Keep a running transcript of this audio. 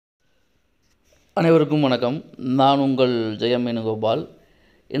அனைவருக்கும் வணக்கம். நான் உங்கள் ஜெயம் வேணுகோபால்.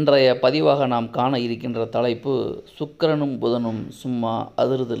 இன்றைய பதிவாக நாம் காண இருக்கின்ற தலைப்பு சுக்கிரனும் புதனும் சும்மா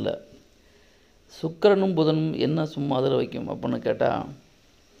அதிருதில்லை. சுக்கிரனும் புதனும் என்ன சும்மா அதிர வைக்கும் அப்படின்னு கேட்டால்,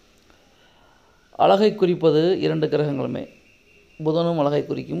 அழகை குறிப்பது இரண்டு கிரகங்களுமே. புதனும் அழகை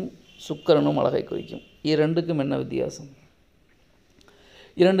குறிக்கும், சுக்கிரனும் அழகை குறிக்கும். இரண்டுக்கும் என்ன வித்தியாசம்?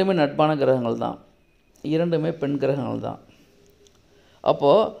 இரண்டுமே நட்பான கிரகங்கள் தான், இரண்டுமே பெண் கிரகங்கள் தான்.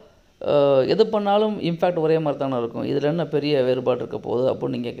 அப்போது எது பண்ணாலும் இம்பேக்ட் ஒரே மாதிரி தானே இருக்கும். இதில் என்ன பெரிய வேறுபாடு இருக்க போகுது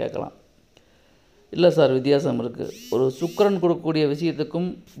அப்படின்னு நீங்கள் கேட்கலாம். இல்லை சார், வித்தியாசம் இருக்குது. ஒரு சுக்கிரன் கொடுக்கக்கூடிய விஷயத்துக்கும்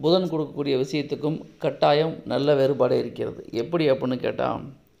புதன் கொடுக்கக்கூடிய விஷயத்துக்கும் கட்டாயம் நல்ல வேறுபாடே இருக்கிறது. எப்படி அப்படின்னு கேட்டால்,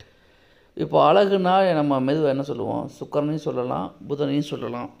 இப்போ அழகுனா நம்ம மெதுவாக என்ன சொல்லுவோம்? சுக்கிரனையும் சொல்லலாம், புதனையும்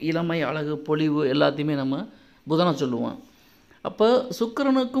சொல்லலாம். இளமை, அழகு, பொலிவு எல்லாத்தையுமே நம்ம புதனை சொல்லுவோம். அப்போ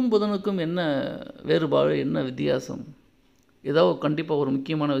சுக்கிரனுக்கும் புதனுக்கும் என்ன வேறுபாடு, என்ன வித்தியாசம்? ஏதோ கண்டிப்பாக ஒரு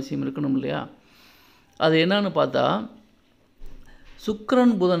முக்கியமான விஷயம் இருக்கணும் இல்லையா? அது என்னன்னு பார்த்தா,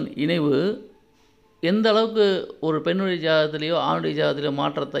 சுக்கிரன் புதன் இணைவு எந்த அளவுக்கு ஒரு பெண்ணுடைய ஜாதகத்திலேயோ ஆணுடைய ஜாதகத்திலேயோ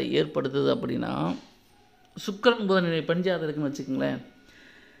மாற்றத்தை ஏற்படுத்துது அப்படின்னா, சுக்கிரன் புதன் இணைவு பெண் ஜாதகம் இருக்குன்னு வச்சுக்கோங்களேன்,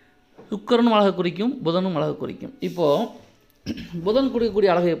 சுக்கிரனும் அழகை குறிக்கும், புதனும் அழகை குறிக்கும். இப்போது புதன்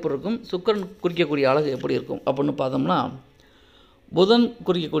குறிக்கக்கூடிய அழகு எப்படி இருக்கும், சுக்கிரன் குறிக்கக்கூடிய அழகு எப்படி இருக்கும் அப்படின்னு பார்த்தோம்னா, புதன்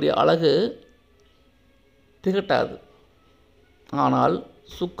குறிக்கக்கூடிய அழகு திகட்டாது. ஆனால்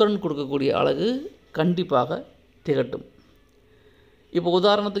சுக்கிரன் கொடுக்கக்கூடிய அழகு கண்டிப்பாக திகட்டும். இப்போ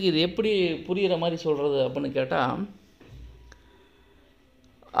உதாரணத்துக்கு இது எப்படி புரிகிற மாதிரி சொல்கிறது அப்படின்னு கேட்டால்,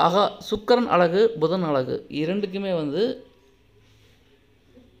 சுக்கிரன் அழகு, புதன் அழகு இரண்டுக்குமே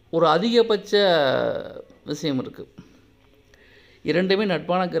ஒரு அதிகபட்ச விஷயம் இருக்குது. இரண்டுமே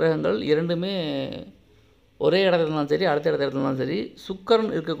நட்பான கிரகங்கள், இரண்டுமே ஒரே இடத்துல இருந்தாலும் சரி, அடுத்த இடத்துல இருந்தாலும் சரி,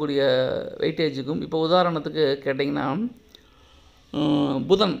 சுக்கிரன் இருக்கக்கூடிய வெயிட்டேஜுக்கும், இப்போ உதாரணத்துக்கு கேட்டிங்கன்னா,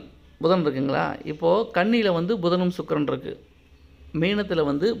 புதன் இருக்குங்களா, இப்போது கன்னியில் புதனும் சுக்கிரன் இருக்குது, மீனத்தில்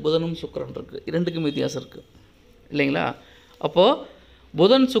புதனும் சுக்கிரன் இருக்குது. இரண்டுக்கும் வித்தியாசம் இருக்குது இல்லைங்களா? அப்போது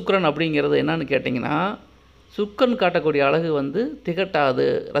புதன் சுக்கிரன் அப்படிங்கிறது என்னன்னு கேட்டிங்கன்னா, சுக்கிரன் காட்டக்கூடிய அழகு திகட்டாது,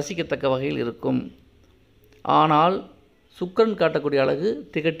 ரசிக்கத்தக்க வகையில் இருக்கும். ஆனால் சுக்கிரன் காட்டக்கூடிய அழகு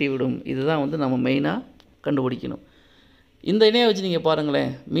திகட்டிவிடும். இதுதான் நம்ம மெயினாக கண்டுபிடிக்கணும். இந்த இணையை வச்சு நீங்கள்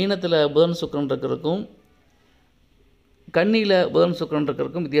பாருங்களேன், மீனத்தில் புதன் சுக்கிரன் இருக்கிறதுக்கும் கன்னியில் புதன் சுக்கிரன்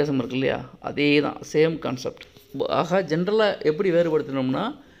இருக்கிறதுக்கும் வித்தியாசம் இருக்கு இல்லையா? அதே தான், சேம் கான்செப்ட். ஜென்ரலாக எப்படி வேறுபடுத்தணும்னா,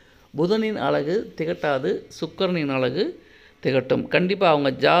 புதனின் அழகு திகட்டாது, சுக்கிரனின் அழகு திகட்டும். கண்டிப்பாக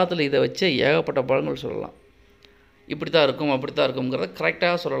அவங்க ஜாதகத்தில் இதை வச்சு ஏகப்பட்ட பலன்கள் சொல்லலாம். இப்படி தான் இருக்கும், அப்படி தான் இருக்குங்கிறத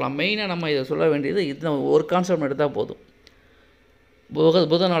கரெக்டாக சொல்லலாம். மெயினாக நம்ம இதை சொல்ல வேண்டியது இது, ஒரு கான்செப்ட் எடுத்தால் போதும்.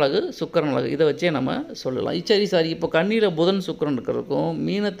 புதன் அழகு, சுக்கிரன் அழகு, இதை வச்சே நம்ம சொல்லலாம். சரி, இப்போ கன்னியில் புதன் சுக்கிரன் இருக்கிறதுக்கும்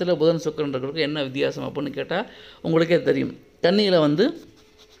மீனத்தில் புதன் சுக்கிரன் இருக்கிறதுக்கும் என்ன வித்தியாசம் அப்படின்னு கேட்டால் உங்களுக்கே தெரியும். கன்னியில்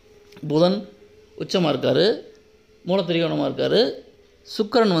புதன் உச்சமாக இருக்கார், மூலத்திரிகோணமாக இருக்கார்,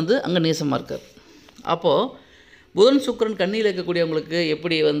 சுக்கிரன் அங்கே நேசமாக இருக்கார். அப்போது புதன் சுக்கிரன் கன்னியில் இருக்கக்கூடியவங்களுக்கு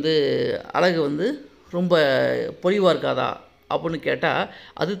எப்படி அழகு ரொம்ப பொலிவாக இருக்காதா அப்படின்னு கேட்டால்,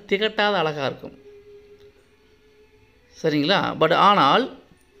 அது திகட்டாத அழகாக இருக்கும். சரிங்களா? ஆனால்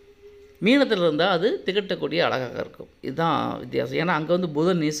மீனத்தில் இருந்தால் அது திகட்டக்கூடிய அழகாக இருக்கும். இதுதான் வித்தியாசம். ஏன்னா அங்கே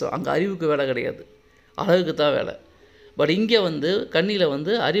புதன் நீசம், அங்கே அறிவுக்கு வேலை கிடையாது, அழகுக்கு தான் வேலை. இங்கே கண்ணியில்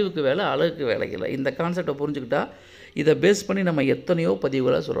அறிவுக்கு வேலை, அழகுக்கு வேலை இல்லை. இந்த கான்செப்டை புரிஞ்சுக்கிட்டால் இதை பேஸ் பண்ணி நம்ம எத்தனையோ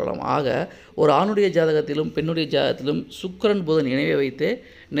பதிவுகளை சொல்லலாம். ஒரு ஆணுடைய ஜாதகத்திலும் பெண்ணுடைய ஜாதகத்திலும் சுக்கிரன் புதன் இணைவை வைத்து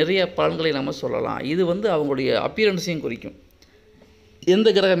நிறைய பலன்களை நம்ம சொல்லலாம். இது அவங்களுடைய அப்பியரன்ஸையும் குறிக்கும். எந்த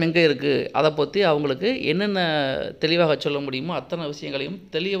கிரகம் எங்கே இருக்குது அதை பற்றி அவங்களுக்கு என்னென்ன தெளிவாக சொல்ல முடியுமோ அத்தனை விஷயங்களையும்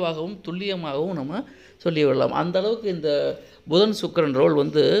தெளிவாகவும் துல்லியமாகவும் நம்ம சொல்லி விடலாம். அந்தளவுக்கு இந்த புதன் சுக்கிரன் ரோல்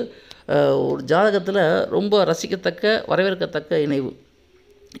ஒரு ஜாதகத்தில் ரொம்ப ரசிக்கத்தக்க, வரவேற்கத்தக்க இணைவு.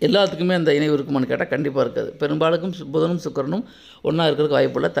 எல்லாத்துக்குமே அந்த இணைவு இருக்குமான்னு கேட்டால் கண்டிப்பாக இருக்காது. பெரும்பாலும் புதனும் சுக்கிரனும் ஒன்றா இருக்கிறதுக்கு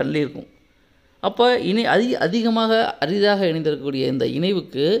வாய்ப்பில்லை, தள்ளி இருக்கும். அப்போ அதிகமாக அரிதாக இணைந்திருக்கக்கூடிய இந்த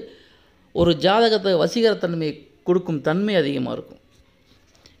இணைவுக்கு ஒரு ஜாதகத்தை வசீகரத்தன்மையை கொடுக்கும் தன்மை அதிகமாக இருக்கும்.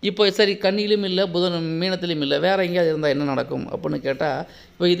 இப்போ சரி, கன்னியிலும் இல்லை, புதன் மீனத்திலும் இல்லை, வேறு எங்கேயாவது இருந்தால் என்ன நடக்கும் அப்படின்னு கேட்டால்,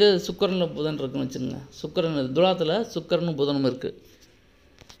 இப்போ இது சுக்கிரனில் புதன் இருக்குன்னு வச்சுக்கோங்க. சுக்கிரன் துலாத்தில் சுக்கிரனும் புதனும் இருக்குது,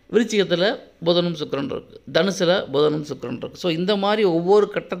 விருச்சிகத்தில் புதனும் சுக்கிரன் இருக்குது, தனுசில் புதனும் சுக்கிரன் இருக்குது. ஸோ இந்த மாதிரி ஒவ்வொரு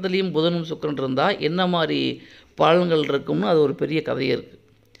கட்டத்துலேயும் புதனும் சுக்கிரன் இருந்தால் என்ன மாதிரி பலன்கள் இருக்கும்னு அது ஒரு பெரிய கதையே இருக்குது.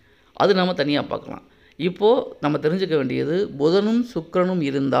 அது நம்ம தனியாக பார்க்கலாம். இப்போது நம்ம தெரிஞ்சுக்க வேண்டியது, புதனும் சுக்கிரனும்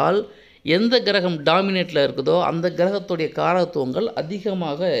இருந்தால் எந்த கிரகம் டாமினேட்டில் இருக்குதோ அந்த கிரகத்துடைய காரகத்துவங்கள்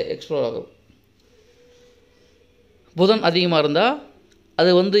அதிகமாக எக்ஸ்ப்ளோர் ஆகும். புதன் அதிகமாக இருந்தால்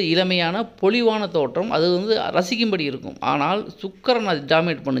அது இளமையான பொலிவான தோற்றம், அது ரசிக்கும்படி இருக்கும். ஆனால் சுக்கிரன் அது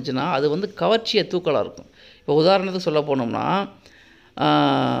டாமினேட் பண்ணுச்சுன்னா அது கவர்ச்சியை தூக்கலாக இருக்கும். இப்போ உதாரணத்துக்கு சொல்ல போனோம்னா,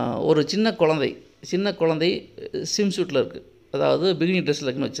 ஒரு சின்ன குழந்தை ஸ்விம் சூட்டில் இருக்குது, அதாவது பிகினி ட்ரெஸ்ஸில்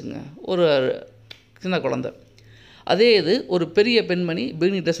இருக்குன்னு வச்சுக்கோங்க, ஒரு சின்ன குழந்தை. அதே இது ஒரு பெரிய பெண்மணி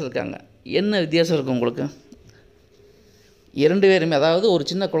பிகினி ட்ரெஸ்ஸில் இருக்காங்க. என்ன வித்தியாசம் இருக்கும் உங்களுக்கு? 2 பேருமே, அதாவது ஒரு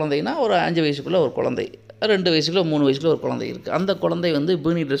சின்ன குழந்தைன்னா ஒரு 5 வயசுக்குள்ளே ஒரு குழந்தை, 2 வயசுக்குள்ளே 3 வயசுக்குள்ளே ஒரு குழந்தை இருக்குது. அந்த குழந்தை வந்து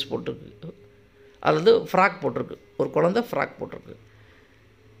பிகினி ட்ரெஸ் போட்டிருக்கு, அதாவது ஃப்ராக் போட்டிருக்கு. ஒரு குழந்தை ஃப்ராக் போட்டிருக்கு.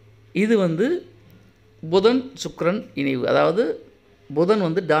 இது வந்து புதன் சுக்கிரன் இணைவு, அதாவது புதன்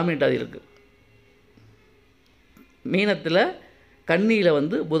வந்து டாமினேட்டாக இருக்குது. மீனத்தில் கன்னியில்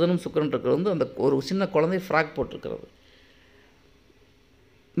வந்து புதனும் சுக்கிரன் இருக்கிறது வந்து அந்த ஒரு சின்ன குழந்தை ஃப்ராக் போட்டிருக்கிறது.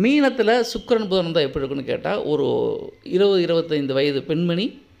 மீனத்தில் சுக்கிரன் புதன் தான் எப்படி இருக்குன்னு கேட்டால், ஒரு 20-25 வயது பெண்மணி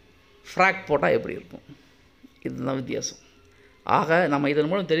ஃப்ராக் போட்டால் எப்படி இருக்கும்? இதுதான் வித்தியாசம். ஆக நம்ம இதன்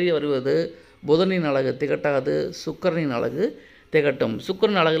மூலம் தெரிய வருவது, புதனின் அழகு திகட்டாது, சுக்கிரனின் அழகு திகட்டும்.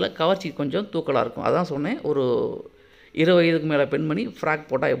 சுக்கிரன் அழகில் கவர்ச்சி கொஞ்சம் தூக்கலாக இருக்கும். அதான் சொன்னேன், ஒரு 20 வயதுக்கு மேலே பெண்மணி ஃப்ராக்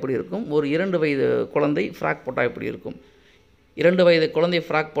போட்டால் எப்படி இருக்கும், ஒரு 2 வயது குழந்தை ஃப்ராக் போட்டால் எப்படி இருக்கும். 2 வயது குழந்தை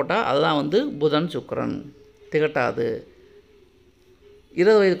ஃப்ராக் போட்டால் அதுதான் வந்து புதன் சுக்கிரன் திகட்டாது.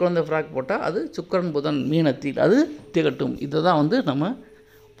 20 வயது குழந்தை ஃப்ராக் போட்டால் அது சுக்கிரன் புதன் மீனத்தில் அது திகட்டும். இதை தான் வந்து நம்ம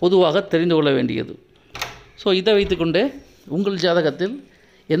பொதுவாக தெரிந்து கொள்ள வேண்டியது. ஸோ இதை வைத்துக்கொண்டு உங்கள் ஜாதகத்தில்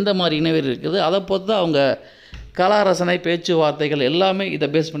எந்த மாதிரி இணைவேறு இருக்குது, அதை பொறுத்து தான் அவங்க கலாரசனை, பேச்சுவார்த்தைகள் எல்லாமே இதை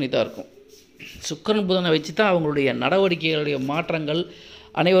பேஸ் பண்ணி தான் இருக்கும். சுக்கிரன் புதனை வச்சு தான் அவங்களுடைய நடவடிக்கைகளுடைய மாற்றங்கள்,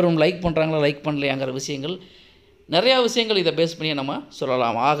 அனைவரும் லைக் பண்ணுறாங்களா லைக் பண்ணலையாங்கிற விஷயங்கள், நிறையா விஷயங்கள் இதை பேஸ் பண்ணி நம்ம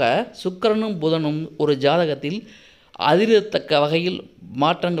சொல்லலாம். ஆக சுக்கிரனும் புதனும் ஒரு ஜாதகத்தில் அதிரத்தக்க வகையில்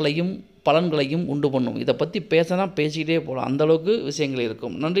மாற்றங்களையும் பலன்களையும் உண்டு பண்ணும். இதை பற்றி பேசிக்கிட்டே போகலாம், அந்தளவுக்கு விஷயங்கள்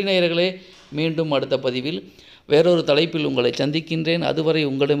இருக்கும். நன்றி நேயர்களே, மீண்டும் அடுத்த பதிவில் வேறொரு தலைப்பில் உங்களை சந்திக்கின்றேன். அதுவரை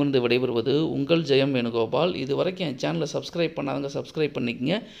உங்களிடமிருந்து விடைபெறுவது உங்கள் ஜெயம் வேணுகோபால். இது வரைக்கும் என் சேனலை சப்ஸ்கிரைப் பண்ணாதவங்க சப்ஸ்கிரைப்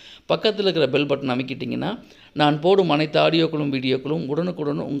பண்ணிக்கங்க. பக்கத்தில் இருக்கிற பெல் பட்டன் அமைக்கிட்டிங்கன்னா நான் போடும் அனைத்து ஆடியோக்களும் வீடியோக்களும்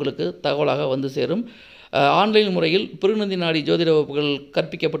உடனுக்குடன் உங்களுக்கு தகவலாக வந்து சேரும். ஆன்லைன் முறையில் பிருகுநந்தி நாடி ஜோதிட வகுப்புகள்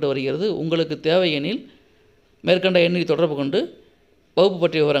கற்பிக்கப்பட்டு வருகிறது. உங்களுக்கு தேவையெனில் மேற்கண்ட எண்ணில் தொடர்பு கொண்டு வகுப்பு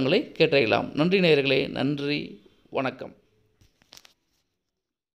பற்றிய விவரங்களை கேட்டறியலாம். நன்றி நேயர்களே, நன்றி, வணக்கம்.